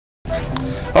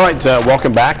All right,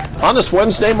 welcome back on this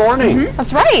Wednesday morning.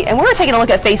 That's right, and we're taking a look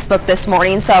at Facebook this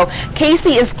morning. So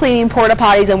Casey is cleaning porta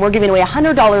potties, and we're giving away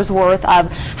 $100 worth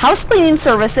of house cleaning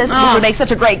services, which would make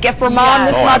such a great gift for Mom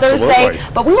this Mother's Day.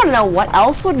 But we want to know what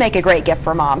else would make a great gift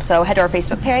for Mom. So head to our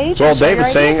Facebook page. Well,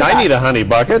 David's saying, I need a honey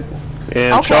bucket,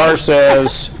 and Char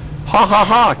says, ha ha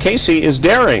ha, Casey is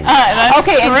daring.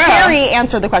 Okay, and Carrie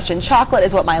answered the question. Chocolate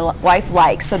is what my wife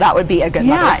likes, so that would be a good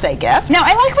Mother's Day gift. Now,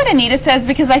 I like what Anita says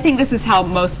because I think this is how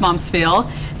most moms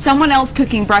feel. Someone else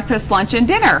cooking breakfast, lunch, and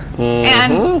dinner.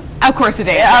 And, of course, a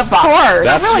day of course.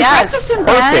 That's really breakfast in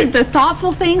bed, the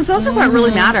thoughtful things, those are what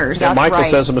really matters. Now, Michael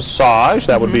says a massage.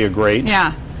 That would be a great...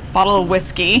 Bottle of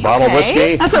whiskey. Bottle of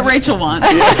whiskey. That's what Rachel wants.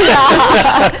 Pretty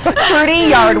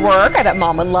yard work. I bet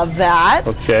Mom would love that.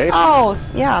 Okay. Oh,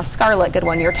 yeah. Scarlett, good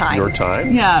one. Your time. Your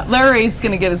time. Yeah. Larry's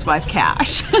going to give his wife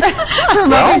cash for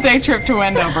Mother's Day trip to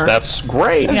Wendover. That's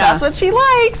great. That's what she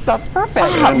likes. That's perfect.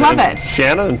 I love it.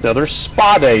 Shannon, another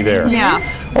spa day there. Yeah.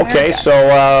 Okay, so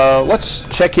let's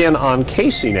check in on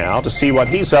Casey now to see what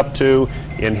he's up to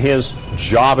in his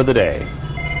job of the day.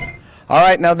 All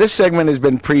right, now this segment has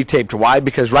been pre-taped. Why?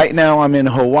 Because right now I'm in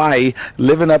Hawaii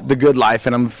living up the good life,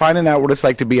 and I'm finding out what it's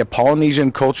like to be a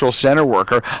Polynesian cultural center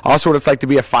worker, also what it's like to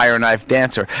be a fire knife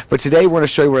dancer. But today we're going to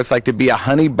show you what it's like to be a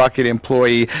honey bucket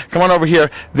employee. Come on over here.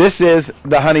 This is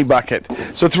the honey bucket.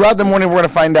 So throughout the morning we're going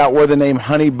to find out where the name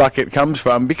honey bucket comes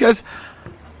from, because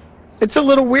it's a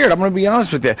little weird, I'm going to be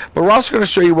honest with you. But we're also going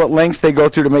to show you what lengths they go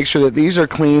through to make sure that these are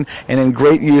clean and in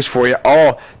great use for you.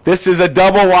 Oh, this is a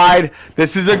double wide.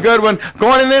 This is a good one. Go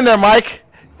on in there, Mike.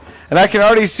 And I can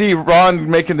already see Ron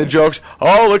making the jokes.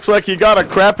 Oh, looks like you got a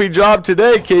crappy job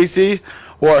today, Casey.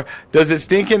 Or, does it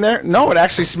stink in there? No, it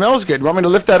actually smells good. You want me to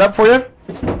lift that up for you?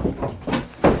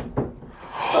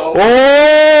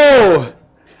 Oh!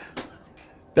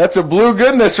 That's a blue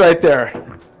goodness right there.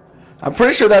 I'm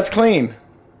pretty sure that's clean.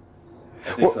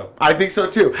 I think so. I think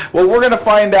so too. Well, we're going to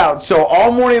find out. So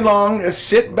all morning long,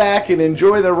 sit back and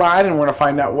enjoy the ride, and we're going to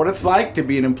find out what it's like to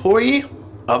be an employee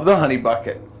of the Honey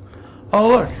Bucket. Oh,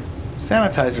 look,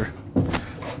 sanitizer.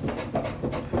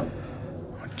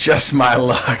 Just my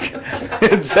luck.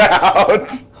 It's out.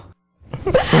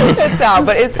 It's out,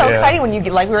 but it's so exciting when you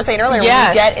get, like we were saying earlier, when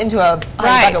you get into a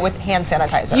honey bucket with hand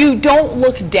sanitizer. You don't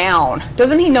look down.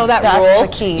 Doesn't he know that rule? That's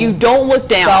the key. You don't look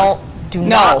down. Do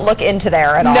not look into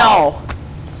there at all. No.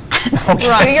 Do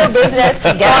your business.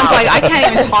 Get out. Like, I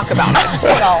can't even talk about it.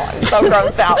 No, I'm so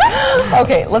grossed out.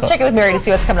 Okay, let's check in with Mary to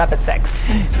see what's coming up at 6.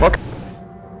 Okay.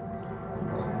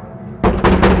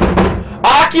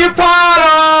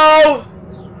 Occupado!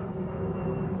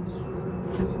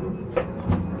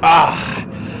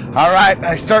 All right,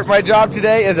 I start my job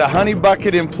today as a Honey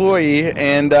Bucket employee,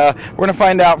 and we're going to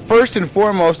find out first and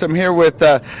foremost. I'm here with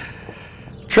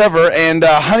Trevor, and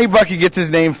Honey Bucket gets his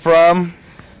name from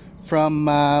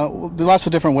lots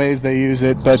of different ways they use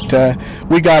it, but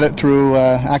we got it through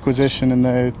acquisition, and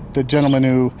the gentleman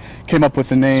who came up with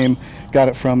the name got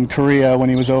it from Korea when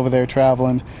he was over there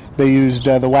traveling. They used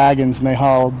the wagons, and they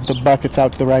hauled the buckets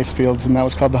out to the rice fields, and that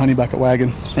was called the Honey Bucket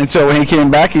wagon. And so when he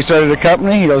came back, he started a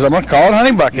company. He goes, I'm going to call it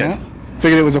Honey Bucket. Yeah.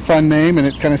 Figured it was a fun name, and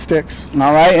it kind of sticks.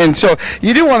 All right, and so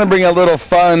you do want to bring a little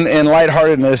fun and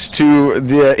lightheartedness to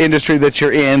the industry that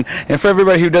you're in. And for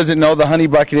everybody who doesn't know, the Honey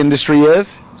Bucket industry is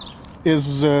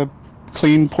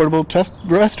clean, portable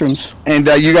restrooms. And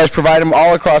you guys provide them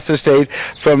all across the state,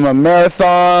 from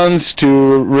marathons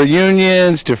to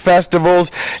reunions to festivals,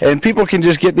 and people can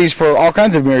just get these for all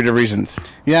kinds of myriad of reasons.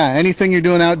 Yeah, anything you're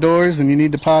doing outdoors and you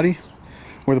need to potty,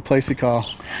 we're the place you call.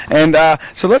 And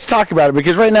so let's talk about it,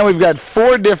 because right now we've got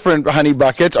 4 different honey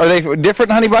buckets. Are they different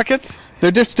honey buckets?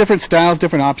 They're just different styles,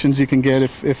 different options you can get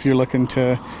if you're looking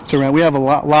to rent. We have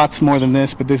lots more than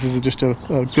this, but this is just a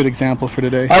good example for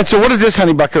today. All right, so what is this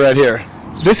honey bucket right here?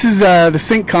 This is the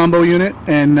sink combo unit,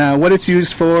 and what it's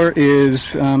used for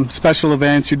is special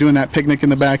events. You're doing that picnic in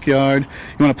the backyard.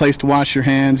 You want a place to wash your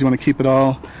hands. You want to keep it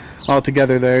all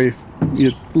together there.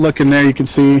 You look in there, you can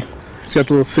see it's got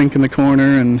the little sink in the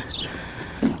corner, and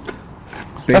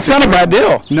that's not a bad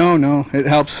deal. No, it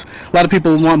helps. A lot of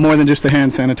people want more than just the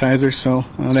hand sanitizer, so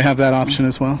they have that option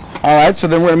as well. All right, so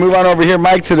then we're going to move on over here,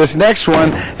 Mike, to this next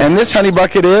one, and this honey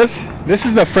bucket is? This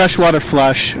is the freshwater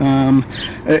flush.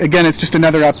 Again, it's just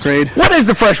another upgrade. What is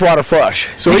the freshwater flush?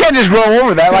 So you can't just roll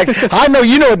over that. Like, I know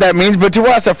you know what that means, but to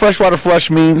us, a freshwater flush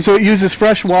means? So it uses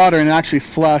fresh water and actually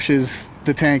flushes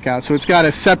the tank out. So it's got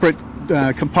a separate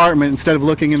compartment instead of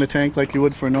looking in the tank like you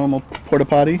would for a normal porta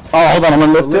potty. Oh, hold on, I'm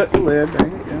going to lift it. The lid,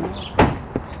 right?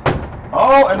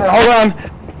 Oh, and then hold on.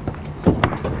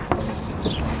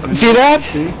 See that?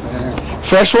 See?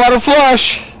 Freshwater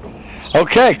flush.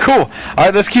 Okay, cool. All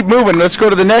right, let's keep moving. Let's go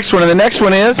to the next one. And the next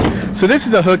one is? So this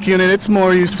is a hook unit. It's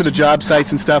more used for the job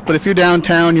sites and stuff. But if you're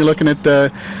downtown, you're looking at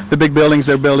the big buildings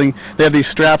they're building. They have these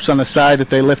straps on the side that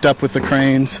they lift up with the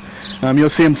cranes. You'll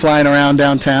see them flying around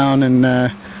downtown, and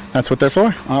that's what they're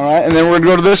for. All right, and then we're going to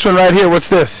go to this one right here. What's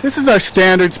this? This is our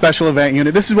standard special event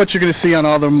unit. This is what you're going to see on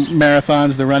all the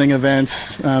marathons, the running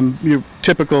events, your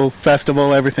typical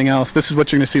festival, everything else. This is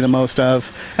what you're going to see the most of.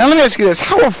 Now let me ask you this.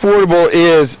 How affordable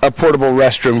is a portable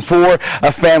restroom for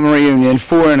a family reunion,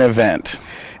 for an event?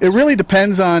 It really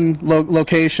depends on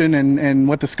location and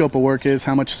what the scope of work is,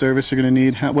 how much service you're going to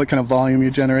need, what kind of volume you're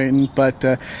generating. But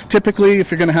typically, if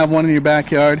you're going to have one in your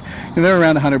backyard, they're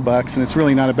around $100, and it's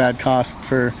really not a bad cost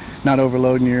for not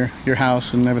overloading your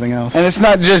house and everything else. And it's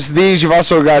not just these. You've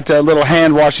also got little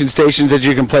hand washing stations that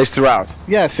you can place throughout.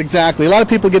 Yes, exactly. A lot of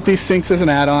people get these sinks as an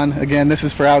add-on. Again, this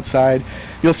is for outside.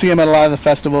 You'll see them at a lot of the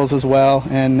festivals as well,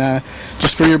 and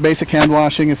just for your basic hand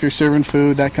washing, if you're serving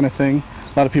food, that kind of thing.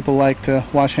 A lot of people like to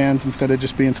wash hands instead of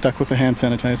just being stuck with a hand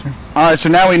sanitizer. All right, so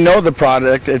now we know the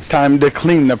product. It's time to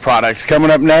clean the products. Coming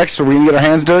up next, are we going to get our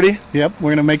hands dirty? Yep,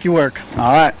 we're going to make you work.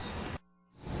 All right.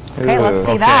 Okay, let's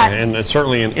see that. And it's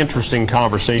certainly an interesting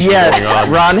conversation Yes, going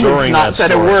on Ron during has not that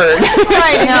said a story. word.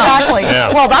 Right, exactly.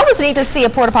 Yeah. Well, that was neat to see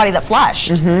a porta potty that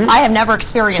flushed. I have never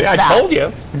experienced See, I that. told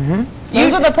you.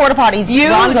 These are the porta potties.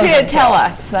 You Ron did doesn't tell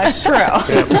us. That's true.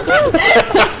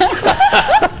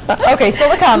 Okay,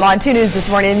 still to come on 2 News this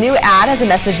morning. A new ad has a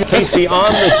message. Casey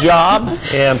on the job,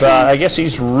 and I guess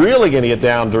he's really going to get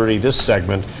down dirty this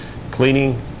segment,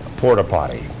 cleaning a porta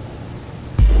potty.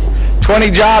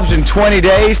 20 jobs in 20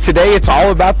 days. Today it's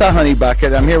all about the honey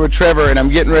bucket. I'm here with Trevor, and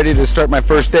I'm getting ready to start my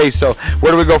first day. So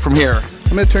where do we go from here?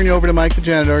 I'm going to turn you over to Mike the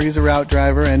janitor. He's a route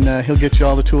driver, and he'll get you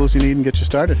all the tools you need and get you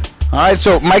started. All right,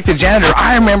 so Mike the janitor,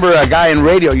 I remember a guy in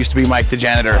radio used to be Mike the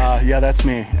janitor. Yeah, that's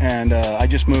me. And I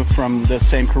just moved from the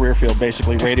same career field,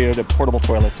 basically radio to portable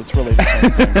toilets. It's really the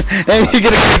same thing. And you're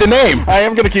going to keep the name. I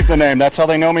am going to keep the name. That's how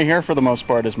they know me here for the most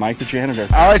part, is Mike the janitor.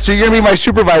 All right, so you're going to be my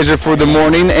supervisor for the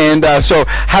morning. And so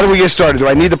how do we get started? Do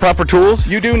I need the proper tools?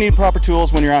 You do need proper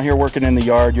tools when you're out here working in the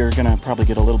yard. You're going to probably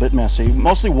get a little bit messy.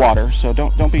 Mostly water, so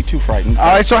don't be too frightened.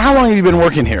 All right, so how long have you been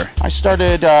working here? I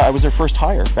started, I was their first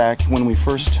hire back when we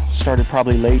first started,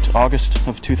 probably late August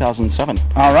of 2007.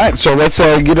 All right, so let's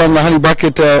get on the Honey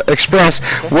Bucket Express.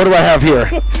 What do I have here?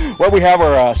 What we have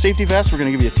are safety vests. We're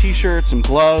going to give you a t-shirt, some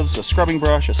gloves, a scrubbing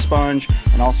brush, a sponge,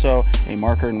 and also a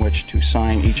marker in which to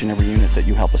sign each and every unit that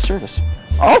you help us service.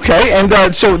 Okay, and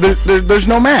so there's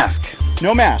no mask?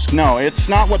 No mask, no. It's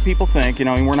not what people think. You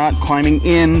know, we're not climbing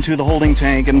into the holding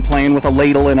tank and playing with a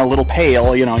ladle in a little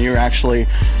pail. You know, you're actually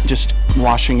just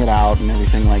washing it out and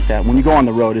everything like that. When you go on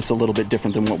the road, it's a little bit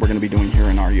different than what we're going to be doing here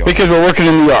in our yard. Because we're working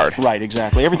in the yard. Right,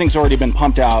 exactly. Everything's already been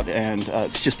pumped out, and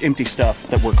it's just empty stuff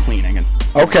that we're cleaning and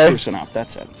sprucing up.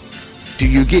 That's it. Do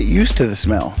you get used to the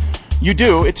smell? You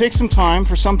do. It takes some time.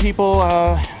 For some people,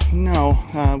 no.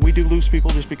 We do lose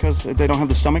people just because they don't have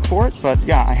the stomach for it. But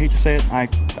yeah, I hate to say it,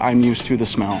 I'm used to the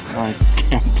smell. I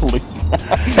can't believe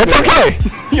that. That's okay.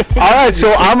 All right,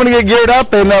 so I'm going to get geared up,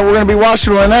 and we're going to be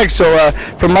washing my neck. So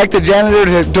from Mike the janitor,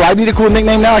 do I need a cool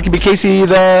nickname now? I could be Casey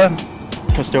the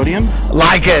custodian.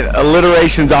 Like it.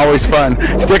 Alliteration's always fun.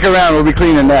 Stick around. We'll be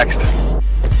cleaning next.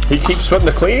 He keeps putting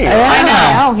the cleaning on. I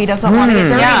know. He doesn't want to get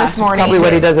dirty this morning. Probably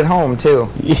what he does at home, too.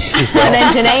 And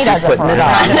then Janae does it for him.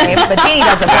 Not Janae, but Jeannie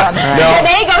does it for him. No.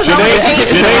 Janae goes over to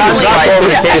Casey. Janae does not go over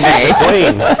to Casey to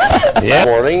clean. Yeah.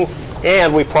 Morning.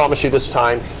 And we promise you this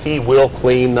time, he will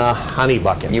clean the honey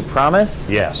bucket. You promise?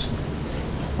 Yes.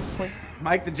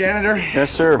 Mike the janitor. Yes,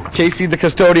 sir. Casey the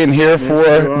custodian here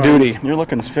for duty. You're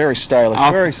looking very stylish,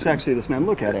 very sexy, this man.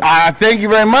 Look at him. Thank you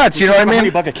very much. You know what I mean? Honey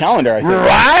bucket calendar, I think.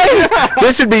 Right?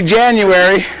 This would be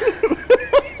January.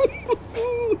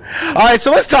 All right,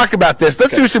 so let's talk about this.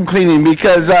 Let's do some cleaning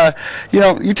because,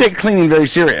 you take cleaning very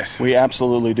serious. We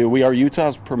absolutely do. We are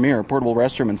Utah's premier portable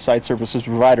restroom and site services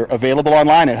provider, available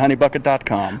online at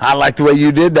honeybucket.com. I like the way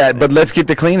you did that, but let's get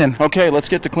to cleaning. Okay, let's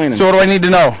get to cleaning. So what do I need to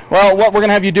know? Well, what we're going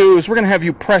to have you do is we're going to have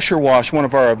you pressure wash one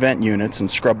of our event units and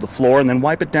scrub the floor and then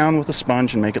wipe it down with a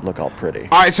sponge and make it look all pretty.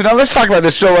 All right, so now let's talk about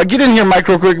this. So get in here, Mike,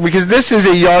 real quick, because this is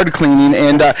a yard cleaning,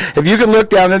 and if you can look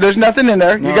down there, there's nothing in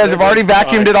there. You guys have already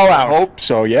vacuumed it all out. I hope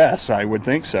so, yes. I would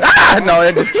think so. No,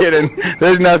 I'm just kidding.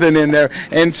 There's nothing in there.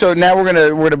 And so now we're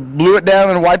gonna blue it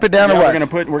down and wipe it down, or what?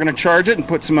 We're gonna charge it and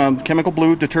put some chemical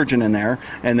blue detergent in there.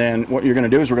 And then what you're gonna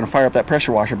do is we're gonna fire up that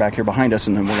pressure washer back here behind us,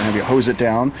 and then we're gonna have you hose it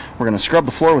down. We're gonna scrub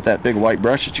the floor with that big white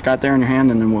brush that you got there in your hand,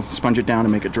 and then we'll sponge it down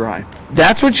and make it dry.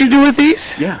 That's what you do with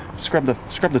these? Yeah, scrub the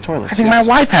toilets. I think my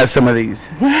wife has some of these.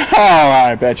 Oh,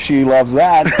 I bet she loves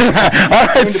that. All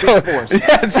right, so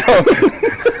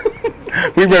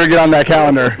We better get on that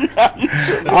calendar.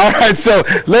 All right, so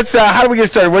let's. How do we get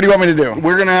started? What do you want me to do?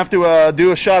 We're gonna have to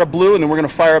do a shot of blue, and then we're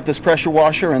gonna fire up this pressure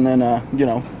washer, and then you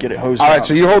know, get it hosed. All right,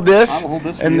 so you hold this. I'll hold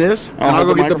this. And this. I'll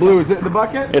go get the blue. Is it in the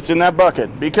bucket? It's in that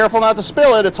bucket. Be careful not to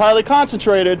spill it. It's highly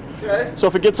concentrated. Okay. So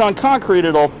if it gets on concrete,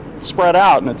 it'll spread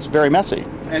out, and it's very messy.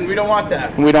 And we don't want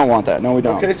that. We don't want that. No, we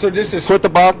don't. Okay, so just put the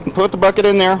bucket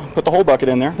in there. Put the whole bucket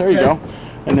in there. There you go.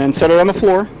 And then set it on the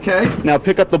floor. Okay. Now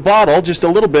pick up the bottle just a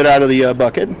little bit out of the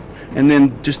bucket, and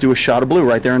then just do a shot of blue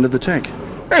right there into the tank.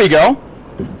 There you go.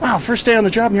 Wow, first day on the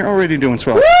job and you're already doing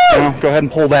swell. Now go ahead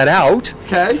and pull that out.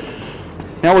 Okay.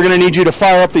 Now we're going to need you to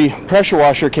fire up the pressure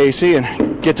washer, Casey,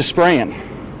 and get to spraying.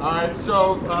 All right,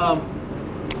 so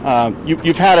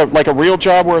you've had a real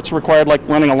job where it's required like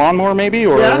running a lawnmower maybe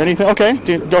or anything? Okay,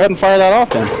 go ahead and fire that off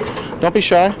then. Don't be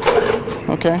shy.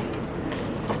 Okay.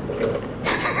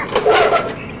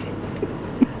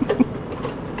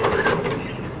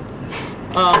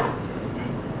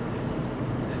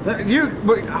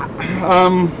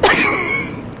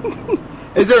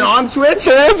 Is there an on switch?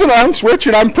 There is an on switch,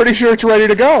 and I'm pretty sure it's ready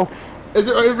to go. Is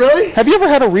it really? Have you ever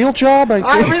had a real job? I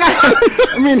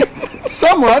mean,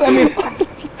 somewhat. I mean,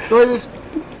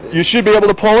 you should be able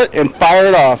to pull it and fire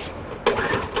it off.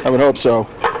 I would hope so.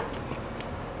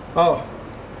 Oh.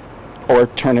 Or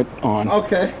turn it on.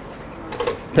 Okay.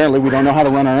 Apparently, we don't know how to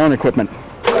run our own equipment.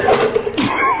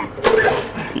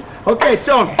 Okay,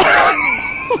 so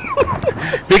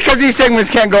because these segments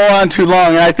can't go on too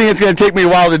long, and I think it's going to take me a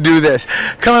while to do this.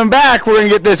 Coming back, we're going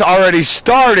to get this already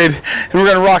started, and we're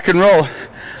going to rock and roll.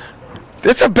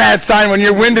 That's a bad sign when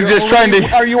you're winded just trying to...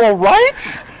 Are you all right?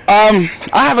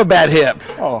 I have a bad hip.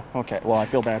 Oh, okay. Well, I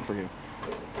feel bad for you.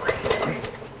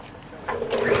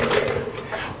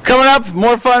 Coming up,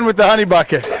 more fun with the honey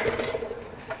bucket.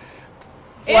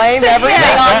 Blame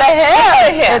everything on the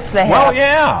hip. It's the hip. Well,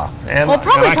 yeah. And, well,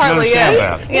 probably and I can partly understand is.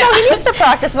 that. Yeah, he needs to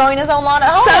practice mowing his own lawn at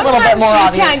home a little bit more,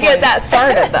 obviously. Sometimes you can't get that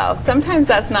started, though. Sometimes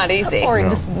that's not easy. Or you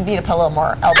just need to put a little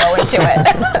more elbow into it.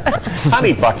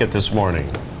 Honey bucket this morning.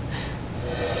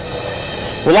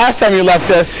 Well, last time you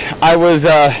left us, I was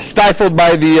stifled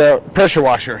by the pressure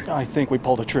washer. I think we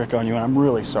pulled a trick on you, and I'm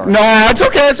really sorry. No, it's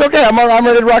okay. It's okay. I'm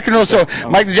ready to rock and roll. So,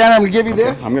 Mike the Janitor, I'm going to give you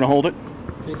this. I'm going to hold it.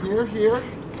 Here.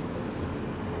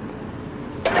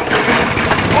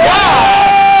 Whoa!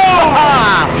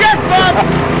 Chest bump!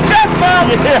 Chest bump!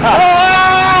 Yeah.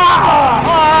 All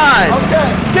right. Okay.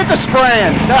 Get the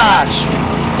spraying. Gosh.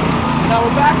 Now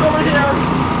we're back over here.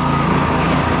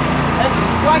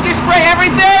 Do I just spray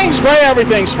everything? Spray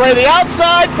everything. Spray the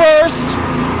outside first.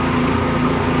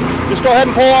 Just go ahead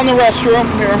and pull on the restroom.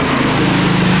 Here.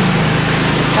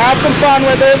 Have some fun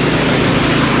with it.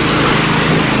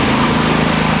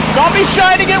 Don't be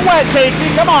shy to get wet,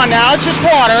 Casey. Come on now. It's just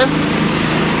water.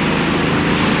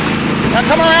 Now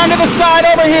come around to the side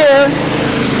over here.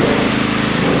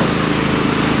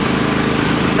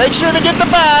 Make sure to get the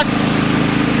back.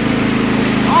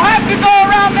 I'll have to go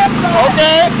around this side.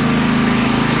 Okay.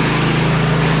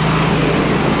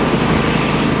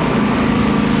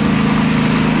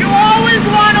 You always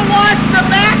want to wash the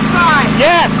back side.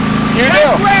 Yes, you do.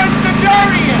 That's where it's the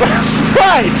dirtiest. That's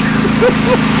right.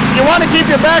 You want to keep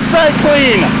your backside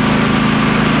clean.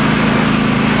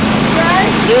 Okay.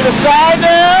 Do the side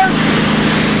there.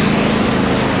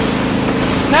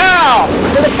 Now,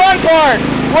 for the fun part,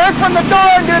 work from the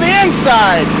door and do the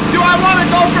inside. Do I want to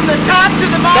go from the top to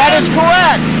the bottom? That is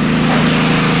correct.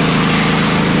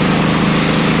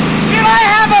 Should I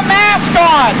have a mask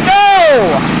on?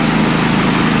 No.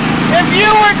 If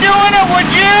you were doing it, would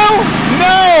you?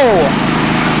 No.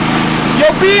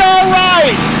 You'll be all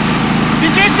right.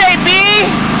 Did you say B?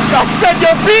 I said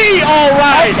you'll be all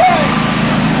right. Okay.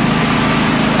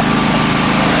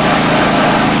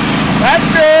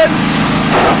 That's good.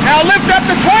 Now lift up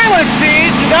the toilet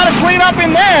seat. You got to clean up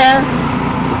in there.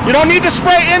 You don't need to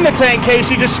spray in the tank,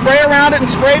 Casey. Just spray around it and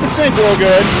spray the sink real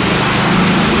good.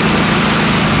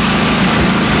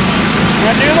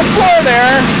 Now do the floor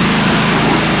there.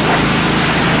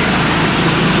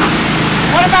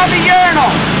 What about the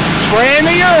urinal? Spray in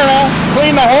the urinal.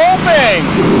 Clean the whole thing.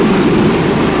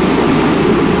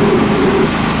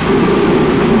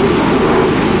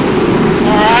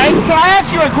 All right. Can I ask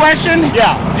you a question?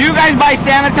 Yeah. Do you guys buy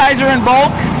sanitizer in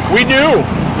bulk? We do.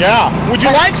 Yeah. Would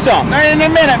you like some? In a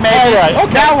minute, maybe. All right.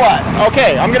 Okay. Now what?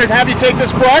 Okay. I'm going to have you take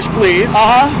this brush, please.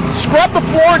 Scrub the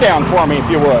floor down for me, if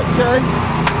you would. Okay.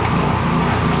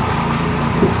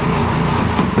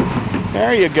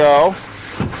 There you go.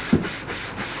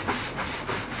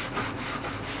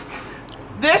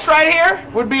 This right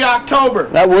here would be October.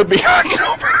 That would be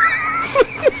October.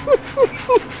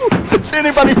 Is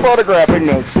anybody photographing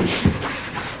this?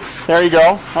 There you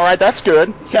go. All right, that's good.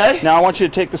 Okay. Now I want you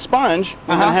to take the sponge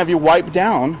and then have you wipe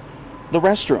down the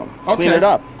restroom. Clean it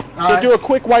up. So do a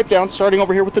quick wipe down, starting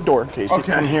over here with the door, Casey.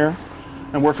 Okay. From here,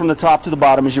 and work from the top to the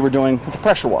bottom as you were doing with the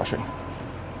pressure washing.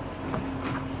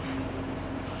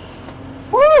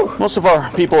 Woo! Most of our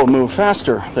people move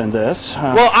faster than this.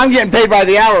 Well, I'm getting paid by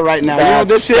the hour right now. You know what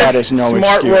this is? That is no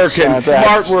smart excuse. working.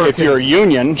 Smart working. If you're a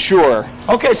union, sure.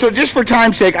 Okay, so just for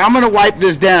time's sake, I'm going to wipe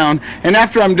this down, and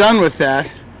after I'm done with that,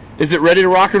 is it ready to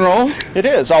rock and roll? It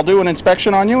is. I'll do an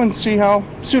inspection on you and see how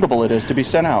suitable it is to be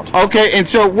sent out. Okay, and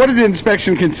so what does the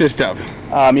inspection consist of?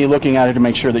 Me looking at it to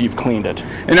make sure that you've cleaned it.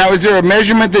 And now, is there a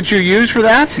measurement that you use for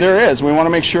that? There is. We want to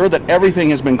make sure that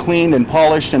everything has been cleaned and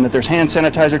polished, and that there's hand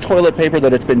sanitizer, toilet paper,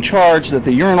 that it's been charged, that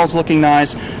the urinal's looking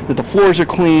nice, that the floors are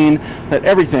clean, that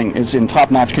everything is in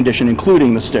top-notch condition,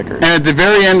 including the stickers. And at the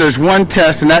very end, there's one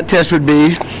test, and that test would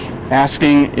be?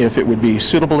 Asking if it would be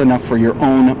suitable enough for your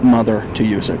own mother to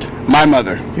use it. My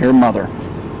mother. Your mother.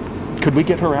 Could we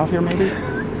get her out here, maybe?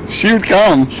 She would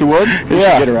come. She would? We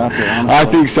should get her out there. I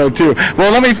think so, too.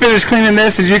 Well, let me finish cleaning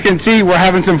this. As you can see, we're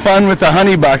having some fun with the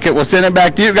Honey Bucket. We'll send it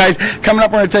back to you guys. Coming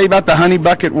up, we're going to tell you about the Honey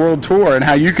Bucket World Tour and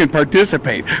how you can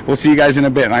participate. We'll see you guys in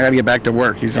a bit. And I got to get back to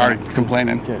work. He's already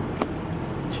complaining. Okay.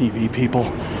 TV people.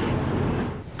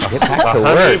 Get back to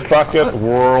work. Honey Bucket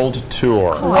World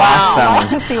Tour. Wow. I'd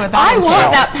like to see what that I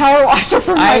want that power washer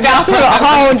for my bathroom at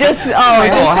home. Just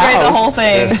spray the whole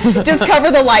thing. Just cover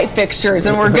the light fixtures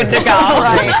and we're good to go.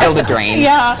 Right. Fill the drain.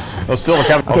 Yeah. Well, still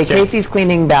Okay, Casey's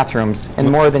cleaning bathrooms,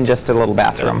 and more than just a little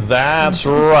bathroom. That's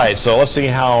right. So let's see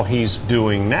how he's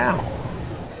doing now.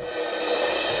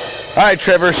 All right,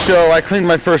 Trevor, so I cleaned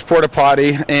my first porta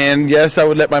potty, and yes, I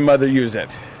would let my mother use it.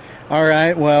 All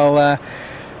right, well,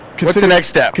 what's the next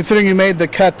step? Considering you made the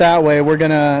cut that way, we're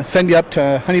going to send you up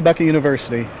to Honey Bucket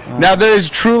University. Now, there is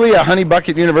truly a Honey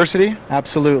Bucket University?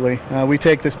 Absolutely. We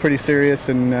take this pretty serious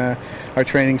and our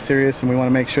training serious, and we want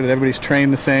to make sure that everybody's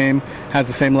trained the same, has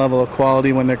the same level of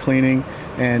quality when they're cleaning,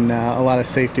 and a lot of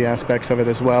safety aspects of it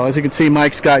as well. As you can see,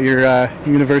 Mike's got your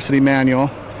university manual.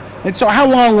 And so how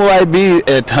long will I be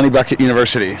at Honey Bucket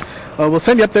University? We'll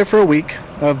send you up there for a week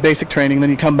of basic training,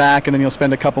 then you come back, and then you'll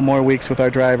spend a couple more weeks with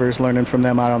our drivers learning from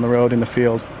them out on the road in the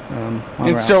field.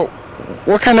 And so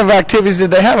what kind of activities did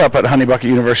they have up at Honey Bucket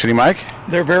University, Mike?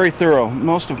 They're very thorough.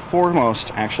 Most and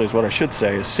foremost, actually, is what I should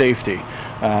say, is safety.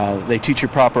 They teach you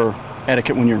proper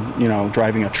etiquette when you're,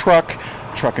 driving a truck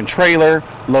and trailer,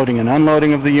 loading and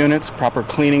unloading of the units, proper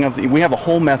cleaning of the... We have a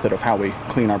whole method of how we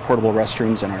clean our portable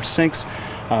restrooms and our sinks.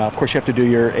 Of course, you have to do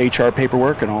your HR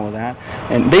paperwork and all of that.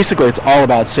 And basically, it's all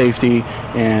about safety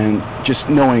and just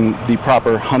knowing the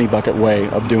proper Honey Bucket way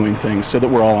of doing things so that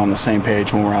we're all on the same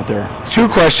page when we're out there. 2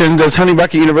 questions. Does Honey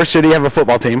Bucket University have a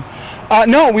football team?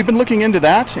 No, we've been looking into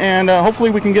that, and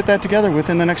hopefully we can get that together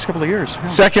within the next couple of years. Yeah.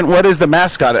 Second, what is the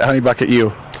mascot at Honey Bucket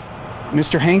U?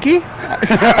 Mr. Hanky?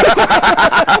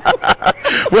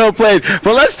 Well played.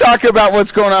 Well, let's talk about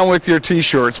what's going on with your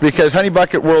T-shirts, because Honey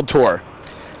Bucket World Tour.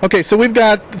 Okay, so we've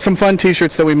got some fun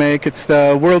T-shirts that we make. It's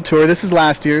the World Tour. This is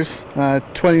last year's.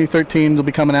 2013 will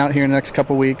be coming out here in the next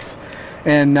couple weeks.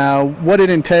 And what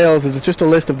it entails is it's just a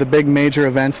list of the big major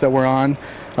events that we're on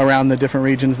around the different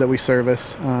regions that we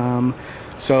service.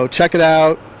 So check it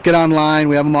out. Get online.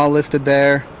 We have them all listed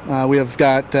there. We have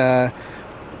got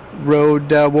Road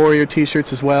Warrior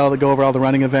T-shirts as well that go over all the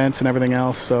running events and everything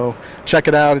else. So check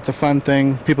it out. It's a fun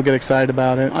thing. People get excited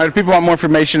about it. All right, if people want more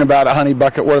information about a Honey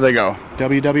Bucket, where do they go?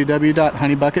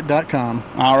 www.honeybucket.com.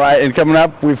 All right, and coming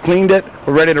up, we've cleaned it.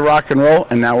 We're ready to rock and roll,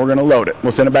 and now we're going to load it.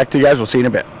 We'll send it back to you guys. We'll see you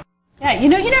in a bit. Yeah, you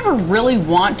never really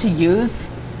want to use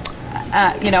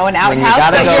an outhouse. When you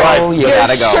gotta go, you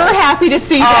gotta go. You're sure happy to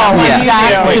see them. Oh, when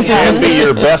exactly. It can be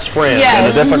your best friend in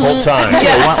a difficult time.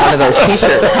 You want one of those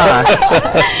T-shirts, huh?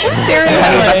 Seriously.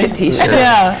 Honey Bucket T-shirt.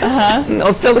 Yeah.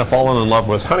 No, still. I've fallen in love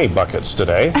with honey buckets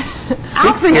today.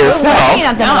 Speak for yourself. Looking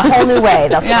at them in a whole new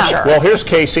way, that's for sure. Well, here's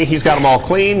Casey. He's got them all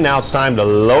clean. Now it's time to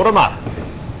load them up.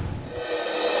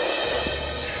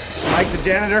 Mike, the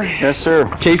janitor. Yes, sir.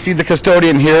 Casey, the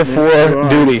custodian, here for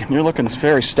duty. You're looking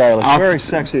very stylish, very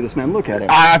sexy, this man. Look at him.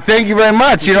 Thank you very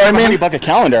much. You know what I mean? Honey Bucket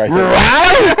calendar, I think.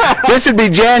 Right? This would be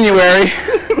January.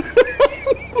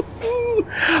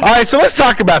 All right, so let's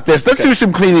talk about this. Let's do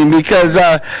some cleaning because,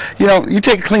 you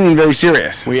take cleaning very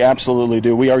serious. We absolutely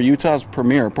do. We are Utah's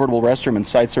premier portable restroom and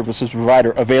site services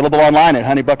provider, available online at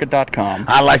honeybucket.com.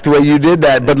 I like the way you did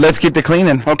that, but let's get to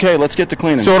cleaning. Okay, let's get to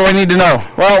cleaning. So what do I need to know?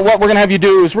 Well, what we're going to have you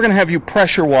do is we're going to have you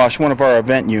pressure wash one of our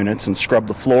event units and scrub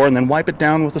the floor and then wipe it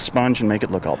down with a sponge and make it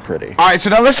look all pretty. All right, so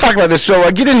now let's talk about this. So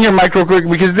get in here, Mike, real quick,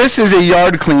 because this is a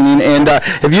yard cleaning, and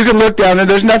if you can look down there,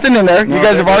 there's nothing in there. You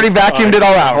guys have already vacuumed it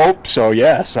all out. I hope so,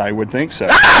 yes. Yes, I would think so.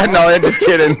 No, I'm just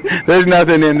kidding. There's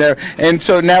nothing in there. And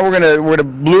so now we're gonna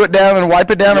glue it down and wipe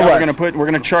it down, or what? We're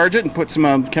gonna charge it and put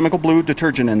some chemical blue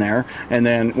detergent in there, and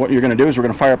then what you're gonna do is we're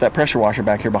gonna fire up that pressure washer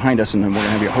back here behind us, and then we're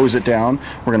gonna have you hose it down.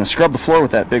 We're gonna scrub the floor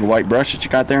with that big white brush that you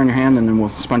got there in your hand, and then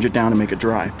we'll sponge it down and make it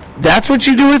dry. That's what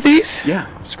you do with these? Yeah,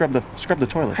 scrub the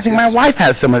toilets. I think my wife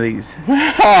has some of these.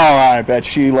 Oh, I bet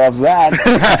she loves that.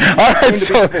 All right,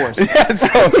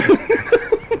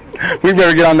 we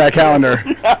better get on that calendar.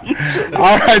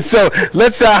 All right, so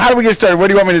let's. How do we get started? What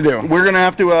do you want me to do? We're gonna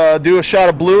have to do a shot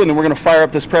of blue, and then we're gonna fire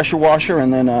up this pressure washer,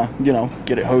 and then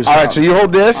get it hosed. All right, so you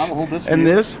hold this. I'll hold this. And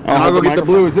this. And I'll go get the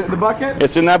blue. Is it in the bucket?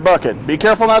 It's in that bucket. Be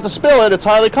careful not to spill it. It's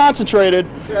highly concentrated.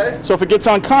 Okay. So if it gets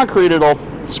on concrete, it'll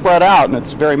spread out, and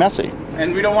it's very messy.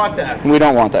 And we don't want that. We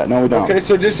don't want that. No, we don't. Okay,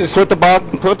 so just put the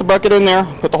bucket in there.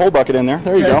 Put the whole bucket in there.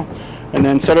 There you go. And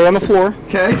then set it on the floor.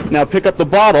 Okay. Now pick up the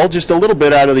bottle just a little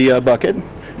bit out of the bucket,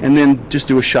 and then just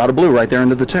do a shot of blue right there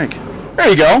into the tank. There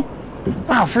you go.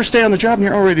 Wow, first day on the job and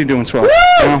you're already doing swell.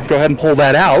 Now go ahead and pull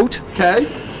that out. Okay.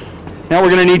 Now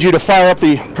we're going to need you to fire up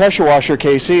the pressure washer,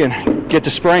 Casey, and get to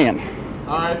spraying.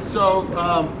 All right, so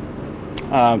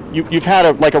you've had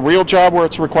a real job where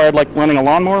it's required like running a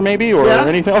lawnmower maybe or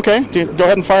anything? Okay, go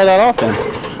ahead and fire that off then.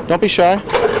 Don't be shy.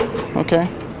 Okay.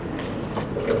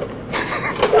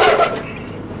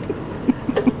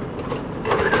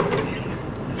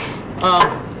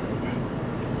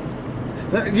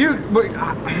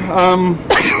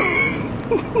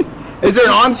 Is there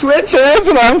an on switch? There is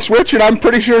an on switch, and I'm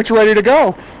pretty sure it's ready to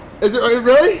go. Is it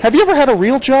really? Have you ever had a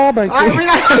real job? I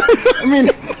mean,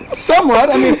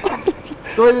 somewhat. I mean,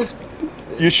 the way this.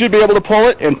 You should be able to pull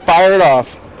it and fire it off.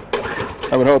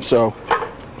 I would hope so.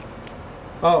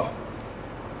 Oh.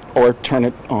 Or turn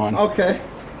it on. Okay.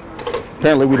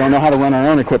 Apparently, we don't know how to run our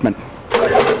own equipment.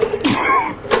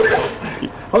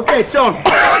 Okay, so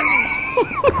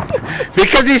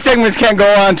because these segments can't go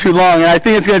on too long, and I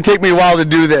think it's going to take me a while to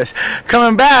do this.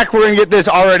 Coming back, we're going to get this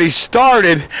already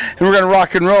started, and we're going to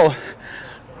rock and roll.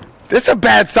 This is a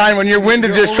bad sign when you're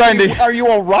winded just trying to... Are you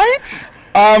all right?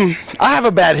 I have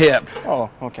a bad hip.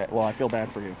 Oh, okay. Well, I feel bad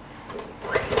for you.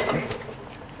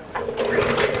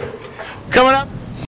 Coming up.